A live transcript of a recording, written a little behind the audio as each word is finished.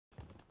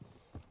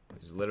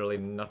There's literally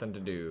nothing to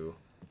do.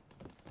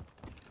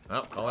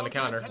 Oh, call in the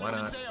counter. Why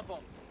not?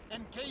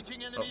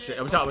 Oh shit!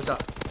 Up top! Up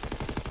top!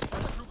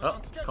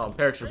 Oh, call them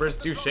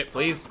paratroopers. Do shit,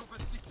 please.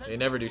 They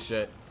never do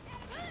shit.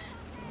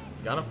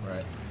 Got him?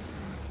 Alright.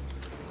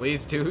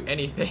 Please do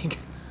anything.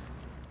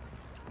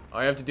 All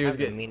I have to do is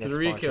get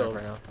 3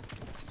 kills.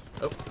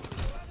 Oh.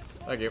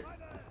 Thank you.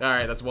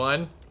 Alright, that's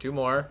 1. 2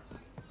 more.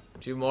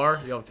 2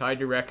 more. You'll have tied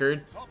your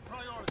record.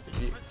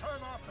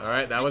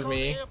 Alright, that was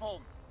me.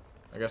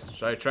 I guess,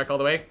 should I trek all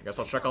the way? I guess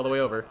I'll trek all the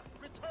way over.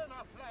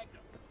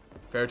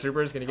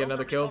 Paratroopers, can you get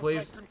another kill,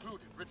 please?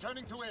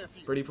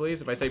 Pretty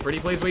please? If I say pretty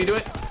please, will you do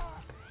it?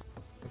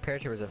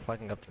 Paratroopers are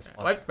fucking up this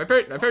My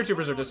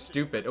paratroopers are just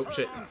stupid. Oh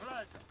shit.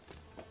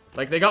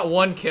 Like they got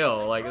 1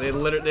 kill. Like they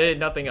literally did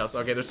nothing else.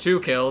 Okay, there's 2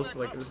 kills.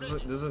 Like this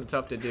isn't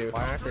tough to do.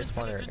 Why aren't they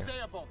spawning right here?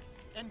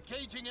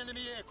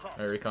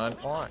 Alright, recon.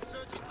 Why?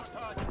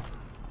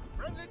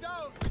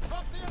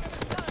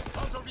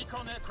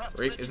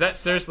 Is that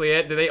seriously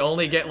it? Do they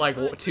only get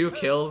like 2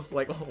 kills?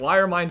 Like why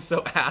are mine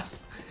so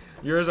ass?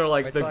 Yours are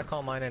like I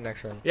call mine in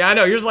next round. Yeah, I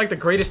know. Yours are like the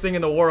greatest thing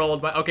in the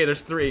world. But okay,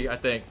 there's 3. I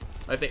think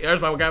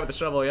there's my guy with the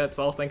shovel. Yeah, it's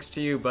all thanks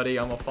to you, buddy.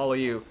 I'm gonna follow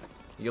you.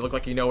 You look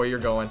like you know where you're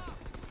going.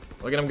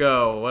 Look at him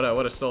go.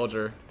 What a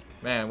soldier.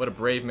 Man, what a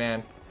brave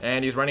man.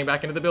 And he's running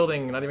back into the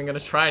building. Not even gonna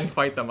try and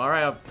fight them. All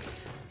right, I'll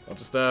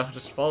just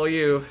follow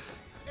you.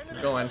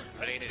 Keep going.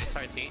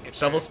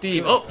 Shovel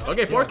Steve. Oh,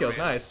 okay, 4 kills.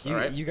 Nice. All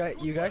right. You guys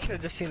should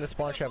have just seen the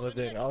spawn trap I was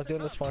doing. I was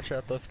doing the spawn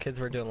trap those kids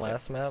were doing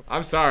last map.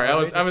 I'm sorry. I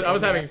was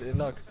having.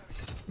 Look.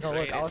 No,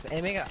 look. I was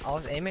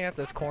aiming at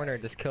this corner,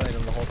 just killing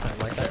them the whole time.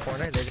 Like that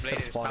corner, they just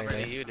kept spawning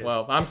there.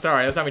 Well, I'm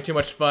sorry. I was having too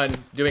much fun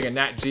doing a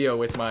Nat Geo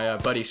with my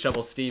buddy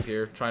Shovel Steve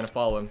here, trying to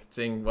follow him,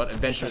 seeing what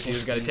adventures he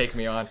was gonna take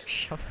me on.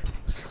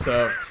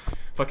 So,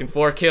 fucking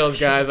 4 kills,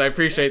 guys. I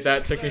appreciate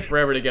that. Took me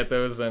forever to get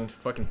those, and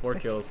fucking 4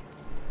 kills.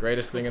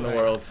 Greatest thing in the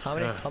world. How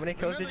many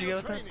kills did you get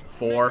with that?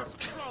 4.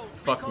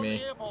 Fuck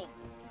me.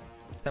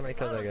 How many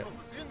kills I get?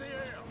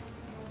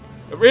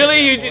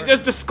 Really? You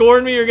just to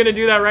scorn me? You're gonna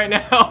do that right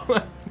now?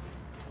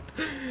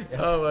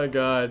 Oh my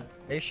god.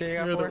 Are you sure you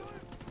got 4?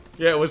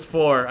 Yeah, it was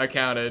 4. I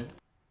counted.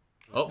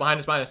 Oh, behind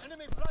us, behind us.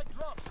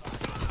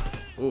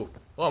 Ooh.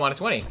 Oh, I'm on a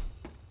 20.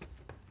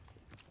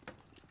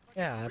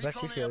 Yeah, I bet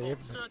you feel you.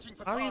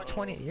 How are you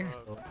 20 years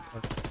old?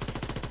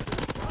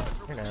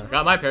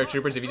 Got my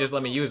paratroopers if you just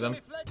let me use them.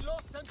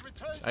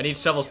 I need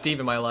Shovel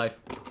Steve in my life.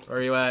 Where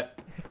are you at?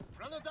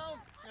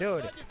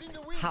 Dude,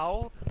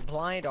 how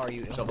blind are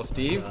you? Shovel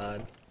Steve?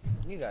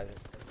 You guys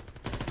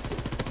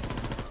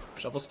are...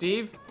 Shovel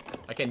Steve?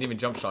 I can't even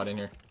jump shot in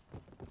here.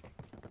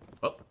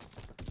 Oh.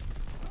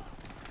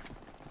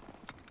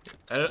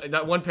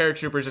 That one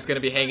paratrooper is just gonna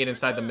be hanging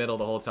inside the middle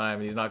the whole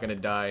time. He's not gonna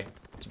die.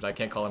 I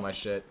can't call him my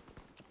shit.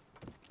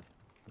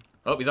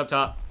 Oh, he's up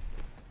top.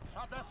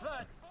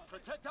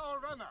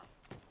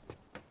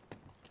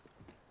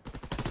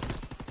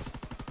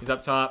 He's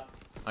up top.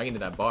 I can do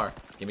that bar.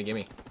 Gimme,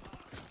 gimme.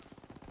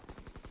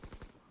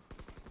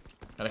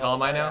 Can I call him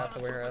mine now?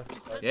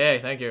 Yay,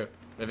 thank you.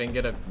 If I can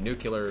get a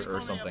nuclear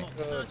or something.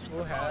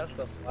 Who has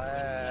the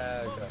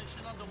flag?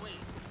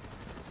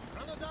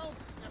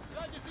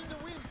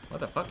 What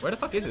the fuck? Where the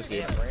fuck is this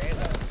here?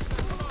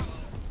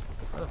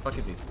 Where the fuck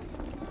is he?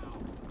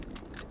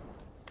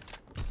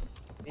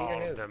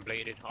 All of them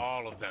bladed.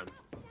 All of them.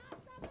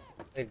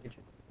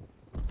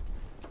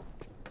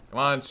 Come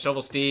on,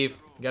 Shovel Steve.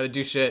 You gotta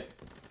do shit.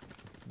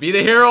 Be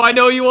the hero I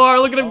know you are.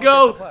 Look at him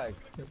go.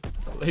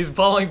 He's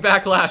following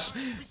backlash.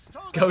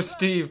 Go,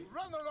 Steve.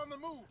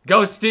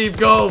 Go, Steve,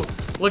 go.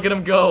 Look at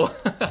him go.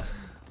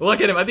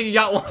 Look at him. I think he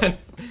got one.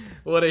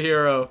 What a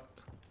hero.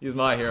 He's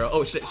my hero.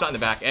 Oh, shit. Shot in the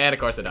back. And, of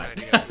course, I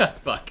died.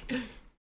 Fuck.